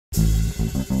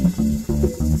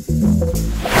But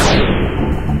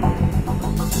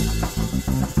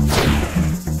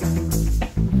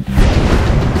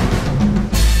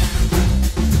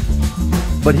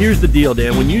here's the deal,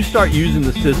 Dan. When you start using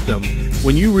the system,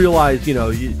 when you realize,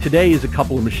 today is a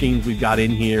couple of machines we've got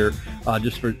in here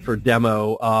just for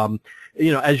demo.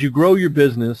 As you grow your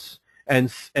business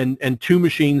and 2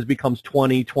 machines becomes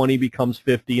 20, 20 becomes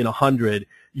 50, and 100,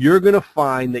 you're going to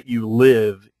find that you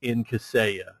live in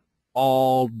Kaseya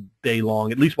all day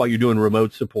long, at least while you're doing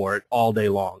remote support all day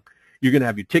long. You're going to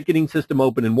have your ticketing system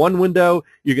open in one window,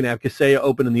 you're going to have Kaseya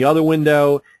open in the other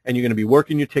window, and you're going to be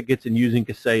working your tickets and using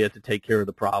Kaseya to take care of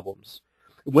the problems.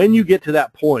 When you get to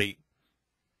that point,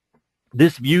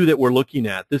 this view that we're looking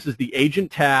at, this is the agent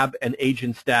tab and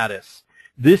agent status.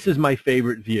 This is my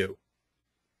favorite view.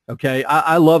 Okay,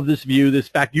 I love this view. In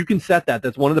fact, you can set that.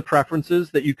 That's one of the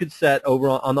preferences that you could set over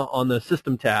on the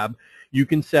system tab. You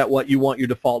can set what you want your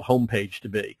default home page to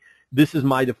be. This is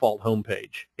my default home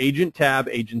page. Agent tab,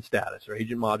 agent status, or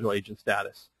agent module, agent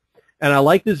status. And I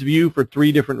like this view for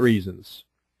 3 different reasons.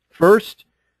 First,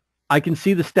 I can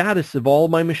see the status of all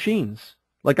my machines.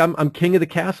 Like I'm king of the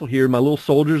castle here. My little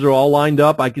soldiers are all lined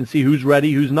up. I can see who's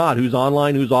ready, who's not, who's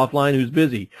online, who's offline, who's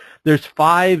busy. There's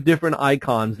 5 different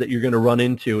icons that you're going to run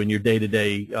into in your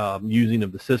day-to-day using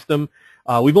of the system.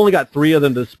 We've only got 3 of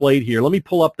them displayed here. Let me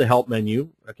pull up the help menu.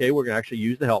 Okay, we're going to actually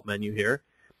use the help menu here.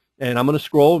 And I'm going to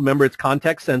scroll. Remember, it's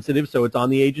context sensitive, so it's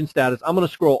on the agent status. I'm going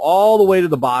to scroll all the way to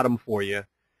the bottom for you,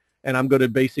 and I'm going to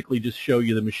basically just show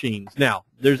you the machines. Now,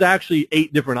 there's actually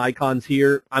 8 different icons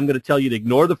here. I'm going to tell you to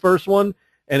ignore the first one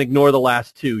and ignore the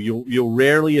last 2. You'll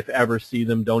rarely, if ever, see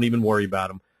them. Don't even worry about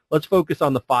them. Let's focus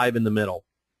on the 5 in the middle.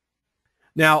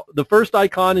 Now, the first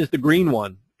icon is the green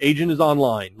one. Agent is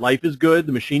online. Life is good.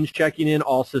 The machine's checking in.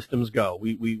 All systems go.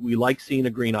 We like seeing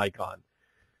a green icon.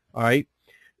 All right.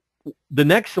 The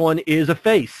next one is a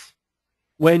face.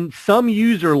 When some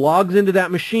user logs into that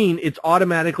machine, it's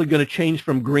automatically going to change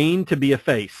from green to be a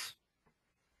face.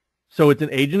 So it's an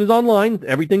agent is online,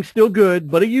 everything's still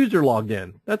good, but a user logged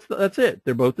in. That's it.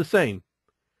 They're both the same.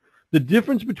 The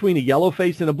difference between a yellow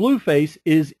face and a blue face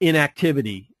is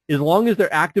inactivity. As long as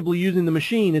they're actively using the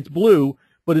machine, it's blue,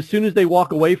 but as soon as they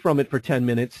walk away from it for 10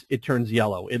 minutes, it turns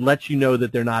yellow. It lets you know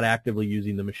that they're not actively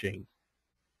using the machine.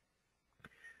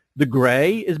 The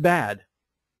gray is bad.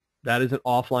 That is an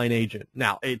offline agent.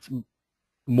 Now, it's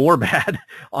more bad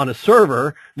on a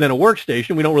server than a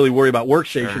workstation. We don't really worry about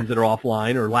workstations that are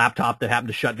offline, or laptop that happened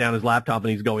to shut down his laptop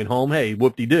and he's going home. Hey,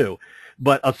 whoop-de-doo.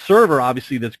 But a server,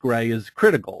 obviously, that's gray is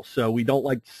critical. So we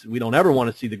don't ever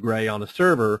want to see the gray on a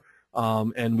server,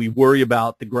 and we worry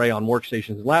about the gray on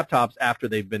workstations and laptops after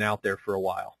they've been out there for a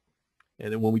while.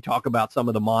 And then when we talk about some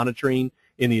of the monitoring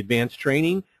in the advanced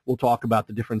training, we'll talk about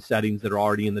the different settings that are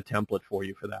already in the template for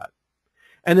you for that.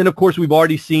 And then, of course, we've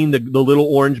already seen the little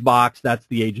orange box. That's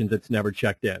the agent that's never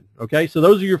checked in. Okay, so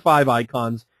those are your 5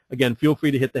 icons. Again, feel free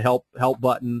to hit the help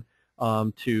button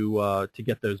to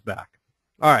get those back.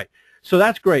 All right, so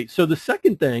that's great. So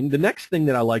the next thing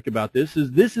that I like about this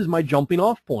is my jumping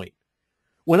off point.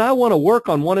 When I want to work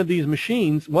on one of these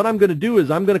machines, what I'm going to do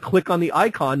is I'm going to click on the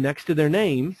icon next to their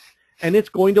name, and it's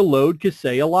going to load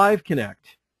Kaseya Live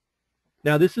Connect.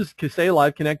 Now, this is Kaseya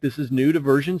Live Connect. This is new to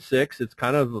version 6. It's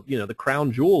kind of, the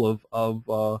crown jewel of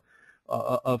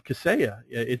Kaseya.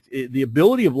 The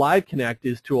ability of Live Connect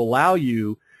is to allow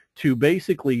you to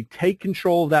basically take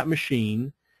control of that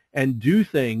machine and do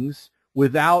things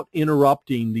without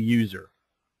interrupting the user.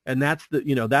 And that's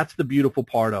the beautiful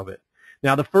part of it.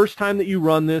 Now, the first time that you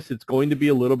run this, it's going to be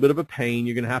a little bit of a pain.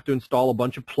 You're going to have to install a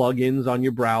bunch of plugins on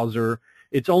your browser.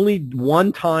 It's only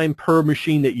one time per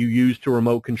machine that you use to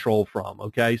remote control from,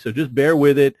 okay? So just bear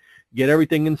with it, get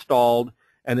everything installed,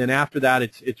 and then after that,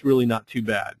 it's really not too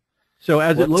bad. So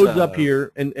as it loads up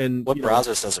here, and what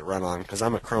browsers does it run on? Because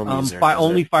I'm a Chrome user.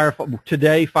 Only Firefox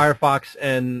today. Firefox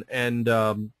and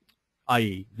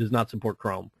IE does not support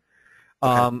Chrome.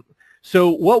 Okay.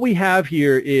 So what we have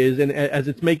here is, and as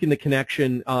it's making the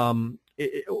connection,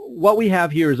 what we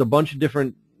have here is a bunch of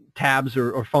different tabs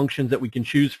or functions that we can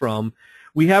choose from.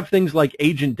 We have things like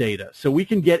agent data, so we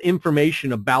can get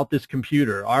information about this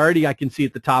computer. Already I can see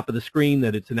at the top of the screen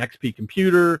that it's an XP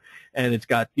computer, and it's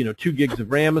got 2 gigs of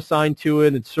RAM assigned to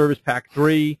it. It's Service Pack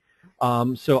 3,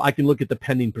 so I can look at the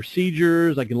pending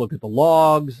procedures, I can look at the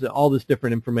logs, all this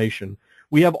different information.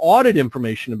 We have audit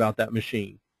information about that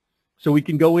machine, so we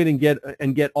can go in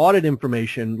and get audit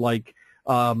information like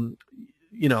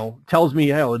tells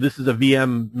me, oh, this is a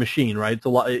VM machine, right?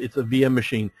 It's a VM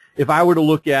machine. If I were to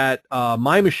look at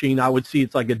my machine, I would see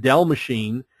it's like a Dell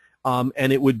machine,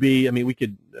 and it would be, I mean, we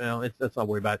could, let's not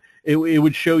worry about it. It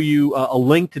would show you a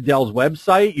link to Dell's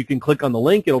website. You can click on the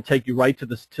link. It'll take you right to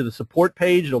the support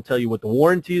page. It'll tell you what the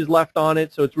warranty is left on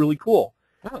it. So it's really cool.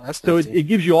 Oh, that's so it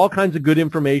gives you all kinds of good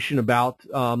information about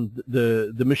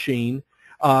the machine.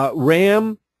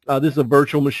 RAM, this is a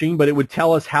virtual machine, but it would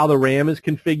tell us how the RAM is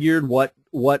configured, what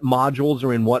modules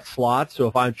are in what slots. So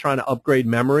if I'm trying to upgrade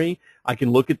memory, I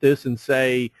can look at this and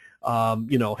say,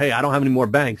 hey, I don't have any more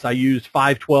banks. I used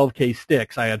 512K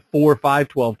sticks. I had 4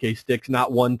 512K sticks,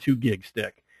 not 1 2 gig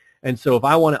stick. And so if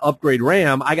I want to upgrade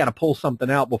RAM, I got to pull something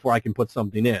out before I can put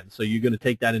something in. So you're going to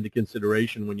take that into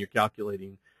consideration when you're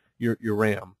calculating your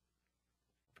RAM.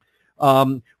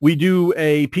 We do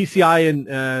a PCI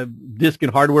and disk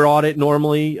and hardware audit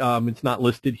normally. It's not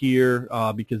listed here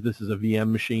because this is a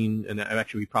VM machine, and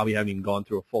actually we probably haven't even gone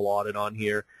through a full audit on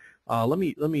here. Let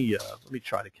me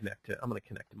try to connect it. I'm going to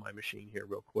connect to my machine here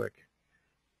real quick,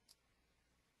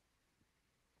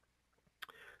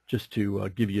 just to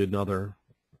give you another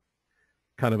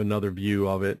view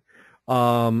of it.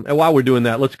 And while we're doing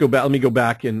that, let's go back. Let me go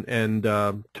back and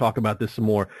talk about this some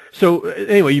more. So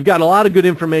anyway, you've got a lot of good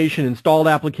information: installed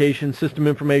applications, system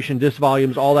information, disk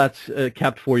volumes. All that's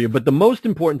kept for you. But the most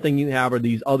important thing you have are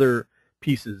these other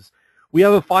pieces. We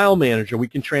have a file manager. We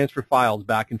can transfer files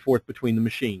back and forth between the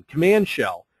machine. Command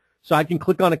shell. So I can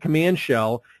click on a command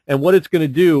shell, and what it's going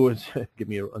to do is give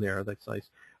me an error. That's nice.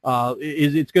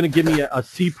 Is it's going to give me a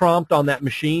C prompt on that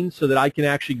machine so that I can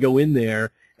actually go in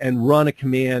there and run a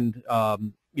command.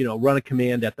 Run a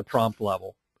command at the prompt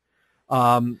level.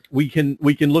 We can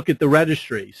look at the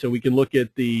registry. So we can look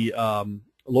at the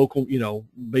local,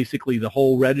 basically the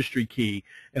whole registry key,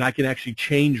 and I can actually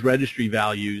change registry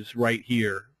values right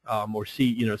here. Or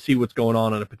see what's going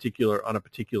on a particular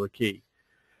key.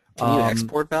 Can you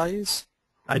export values?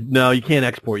 No, you can't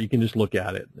export. You can just look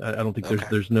at it. I don't think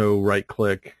there's no right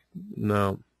click.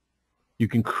 No, you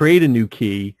can create a new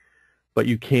key, but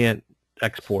you can't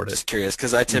export it. Just curious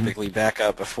because I typically back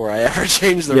up before I ever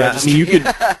change the registry. I mean,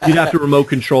 you'd have to remote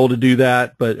control to do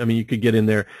that, but I mean you could get in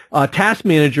there. Task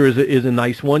Manager is a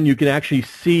nice one. You can actually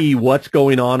see what's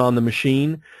going on the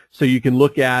machine. So you can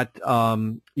look at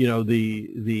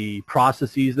the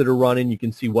processes that are running. You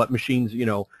can see what machines,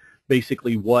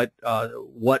 basically what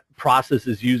process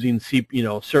is using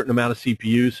a certain amount of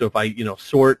CPU. So if I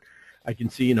sort, I can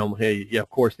see hey, yeah, of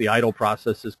course the idle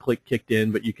process is kicked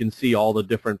in, but you can see all the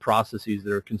different processes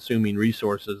that are consuming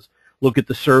resources. Look at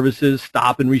the services,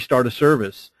 stop and restart a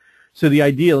service. So the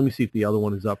idea, let me see if the other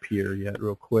one is up here yet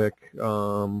real quick.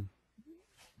 Yeah,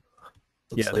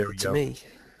 there we go. Me.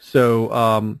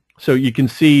 So so you can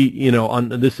see,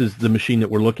 this is the machine that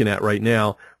we're looking at right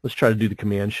now. Let's try to do the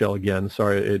command shell again.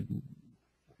 Sorry.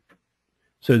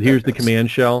 So here's the command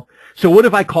shell. So what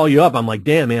if I call you up? I'm like,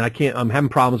 damn, man, I'm having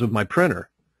problems with my printer.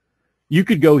 You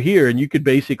could go here and you could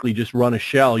basically just run a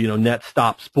shell, net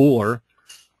stop spooler,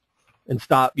 and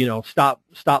stop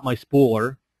my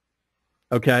spooler.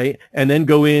 Okay, and then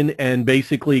go in and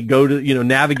basically go to,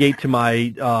 navigate to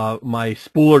my my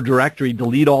spooler directory,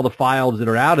 delete all the files that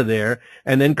are out of there,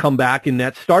 and then come back and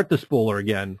start the spooler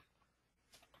again.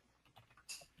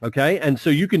 Okay, and so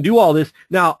you can do all this.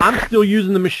 Now, I'm still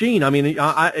using the machine. I mean,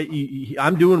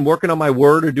 I'm working on my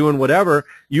Word or doing whatever.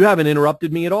 You haven't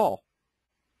interrupted me at all.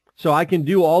 So I can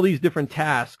do all these different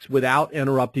tasks without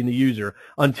interrupting the user.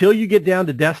 Until you get down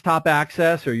to desktop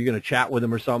access, or you're going to chat with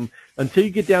them or something, until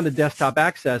you get down to desktop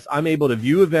access, I'm able to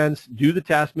view events, do the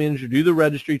task manager, do the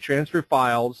registry, transfer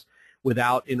files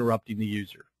without interrupting the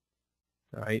user.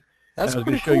 All right? That's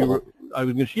pretty cool.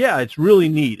 Yeah, it's really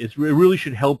neat. It really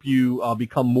should help you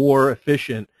become more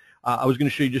efficient. I was going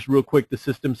to show you just real quick the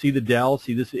system. See the Dell?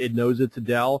 See this? It knows it's a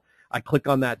Dell. I click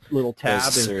on that little tab,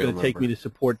 and it's going to take me to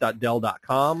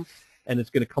support.dell.com, and it's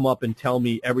going to come up and tell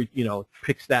me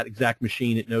picks that exact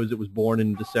machine. It knows it was born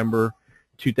in December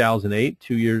 2008,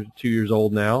 2 years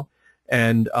old now,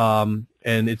 and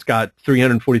it's got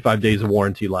 345 days of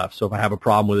warranty left. So if I have a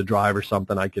problem with a drive or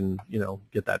something, I can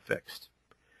get that fixed.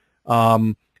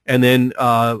 And then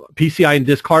PCI and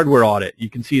disk hardware audit. You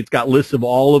can see it's got lists of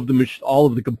all of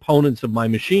the components of my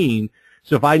machine.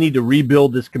 So if I need to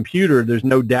rebuild this computer, there's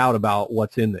no doubt about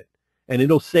what's in it. And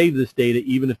it'll save this data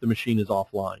even if the machine is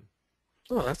offline.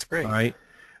 Oh, that's great. All right.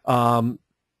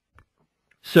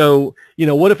 So,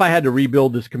 what if I had to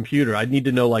rebuild this computer? I'd need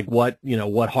to know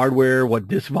what hardware, what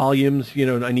disk volumes,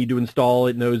 I need to install.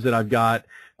 It knows that I've got,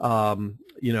 one,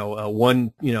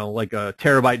 like a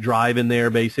terabyte drive in there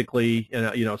basically,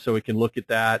 so it can look at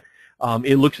that.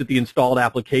 It looks at the installed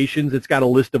applications. It's got a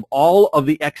list of all of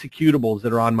the executables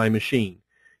that are on my machine.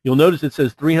 You'll notice it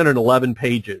says 311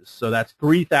 pages, so that's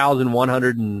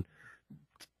 3,100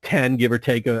 10, give or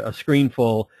take, a screen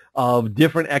full of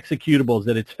different executables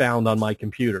that it's found on my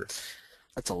computer.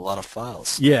 That's a lot of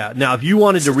files. Yeah. Now, if you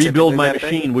wanted to rebuild my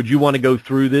machine, would you want to go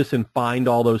through this and find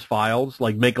all those files,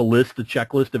 like make a list, a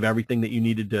checklist of everything that you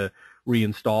needed to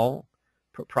reinstall?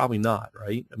 Probably not,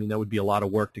 right? I mean, that would be a lot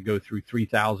of work to go through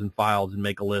 3,000 files and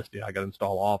make a list. Yeah, I got to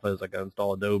install Office, I got to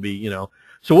install Adobe, you know.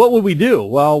 So what would we do?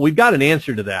 Well, we've got an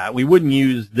answer to that. We wouldn't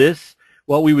use this.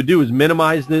 What we would do is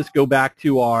minimize this, go back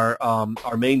to our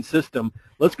main system.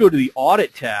 Let's go to the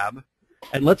Audit tab,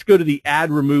 and let's go to the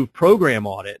Add Remove Program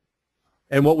Audit.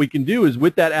 And what we can do is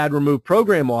with that Add Remove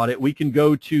Program Audit, we can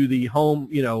go to the home,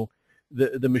 you know,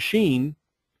 the machine,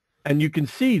 and you can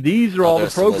see these are all the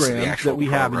programs that we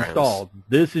have installed.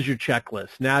 This is your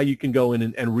checklist. Now you can go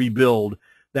in and rebuild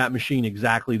that machine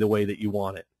exactly the way that you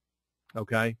want it.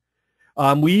 Okay?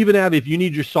 We even have, if you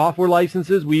need your software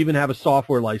licenses, we even have a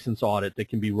software license audit that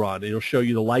can be run. It'll show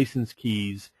you the license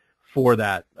keys for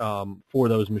that, for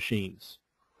those machines.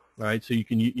 All right? So you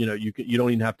can, you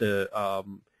don't even have to,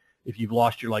 if you've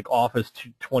lost your like Office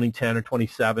 2010 or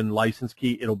 27 license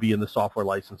key, it'll be in the software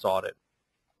license audit.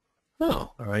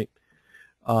 Oh. All right.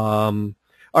 All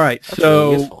right. That's so,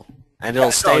 really useful. And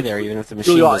it'll stay there even if the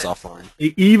machine is offline.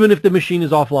 Even if the machine is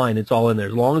offline, it's all in there.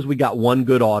 As long as we got one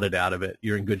good audit out of it,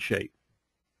 you're in good shape.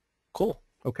 Cool.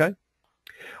 Okay.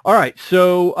 All right.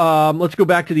 So let's go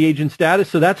back to the agent status.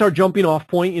 So that's our jumping off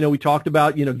point. You know, we talked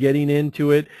about, you know, getting into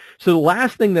it. So the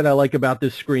last thing that I like about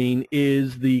this screen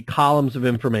is the columns of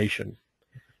information.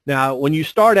 Now, when you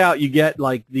start out, you get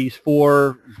like these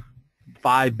 4,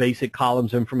 5 basic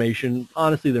columns of information.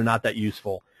 Honestly, they're not that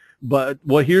useful. But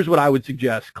here's what I would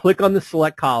suggest. Click on the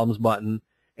Select Columns button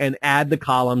and add the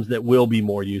columns that will be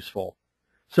more useful.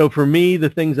 So for me,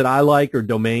 the things that I like are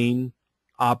domain,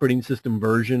 operating system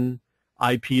version,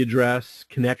 IP address,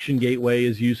 connection gateway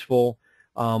is useful.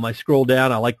 I scroll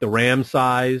down. I like the RAM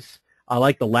size. I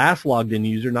like the last logged in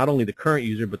user, not only the current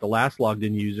user, but the last logged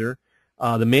in user,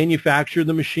 the manufacturer of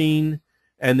the machine,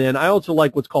 and then I also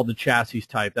like what's called the chassis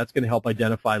type. That's going to help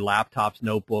identify laptops,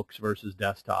 notebooks versus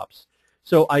desktops.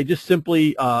 So I just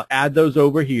simply add those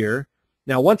over here.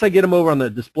 Now, once I get them over on the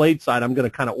displayed side, I'm going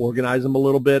to kind of organize them a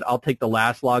little bit. I'll take the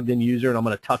last logged in user, and I'm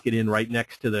going to tuck it in right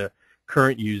next to the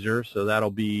current user, so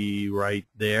that'll be right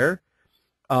there.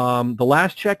 The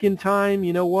last check-in time,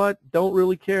 you know what? Don't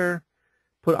really care.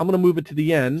 I'm going to move it to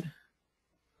the end.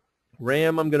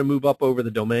 RAM, I'm going to move up over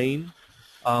the domain.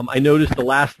 I noticed the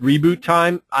last reboot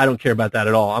time. I don't care about that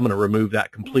at all. I'm going to remove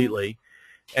that completely.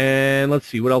 And let's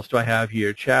see, what else do I have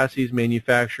here? Chassis,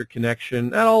 manufacturer,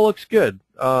 connection. That all looks good.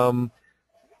 You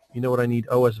know what I need?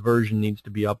 OS version needs to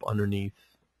be up underneath.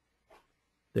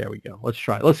 There we go. Let's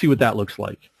try it. Let's see what that looks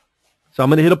like. So I'm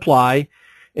going to hit apply,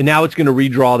 and now it's going to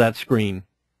redraw that screen.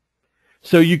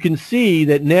 So you can see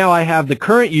that now I have the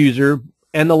current user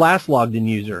and the last logged in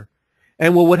user.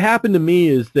 And what would happen to me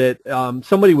is that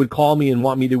somebody would call me and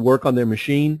want me to work on their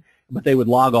machine, but they would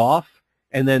log off,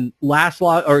 and then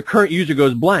current user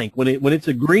goes blank. When it's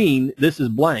a green, this is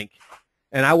blank.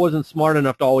 And I wasn't smart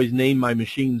enough to always name my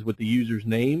machines with the user's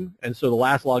name, and so the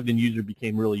last logged in user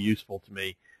became really useful to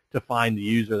me to find the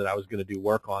user that I was going to do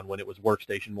work on when it was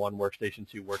Workstation 1, Workstation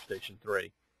 2, Workstation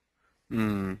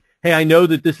 3. Hey, I know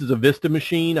that this is a Vista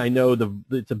machine. I know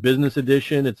it's a business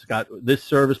edition. It's got this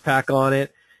service pack on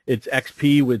it. It's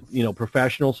XP with, you know,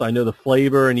 professional, so I know the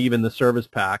flavor and even the service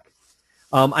pack.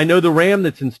 I know the RAM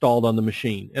that's installed on the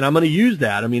machine, and I'm going to use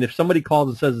that. I mean, if somebody calls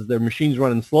and says that their machine's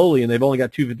running slowly and they've only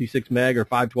got 256 meg or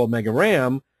 512 meg of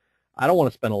RAM, I don't want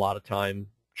to spend a lot of time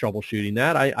troubleshooting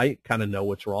that. I kind of know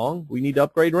what's wrong. We need to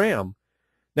upgrade RAM.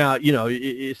 Now, you know,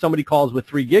 if somebody calls with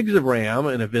 3 gigs of RAM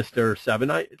and a Vista or 7,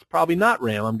 it's probably not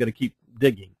RAM. I'm going to keep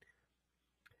digging.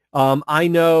 I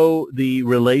know the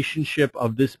relationship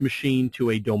of this machine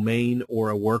to a domain or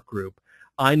a work group.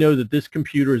 I know that this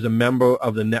computer is a member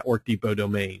of the Network Depot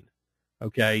domain.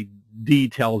 Okay, D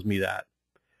tells me that.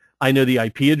 I know the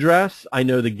IP address. I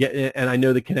know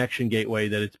the connection gateway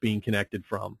that it's being connected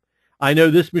from. I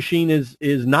know this machine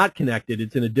is not connected.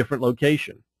 It's in a different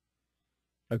location.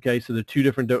 Okay, so there are 2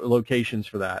 different locations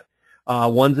for that.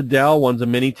 One's a Dell, one's a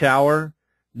mini tower.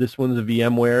 This one's a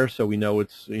VMware, so we know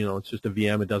it's just a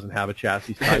VM. It doesn't have a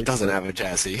chassis type. It doesn't have a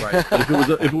chassis. Right. But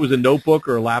if it was a notebook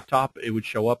or a laptop, it would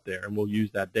show up there, and we'll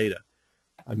use that data.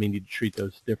 I mean, you treat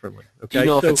those differently. Okay. Do you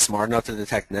know if it's smart enough to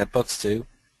detect netbooks too?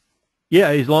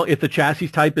 Yeah, if the chassis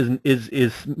type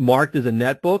is marked as a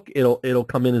netbook, it'll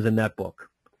come in as a netbook.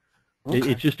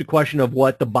 Okay. It's just a question of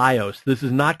what the BIOS. This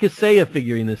is not Kaseya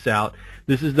figuring this out.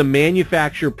 This is the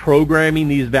manufacturer programming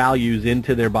these values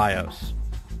into their BIOS.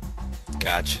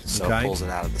 Gotcha. So Okay. it pulls it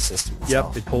out of the system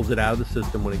itself. Yep, it pulls it out of the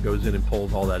system when it goes in and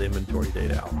pulls all that inventory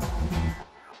data out.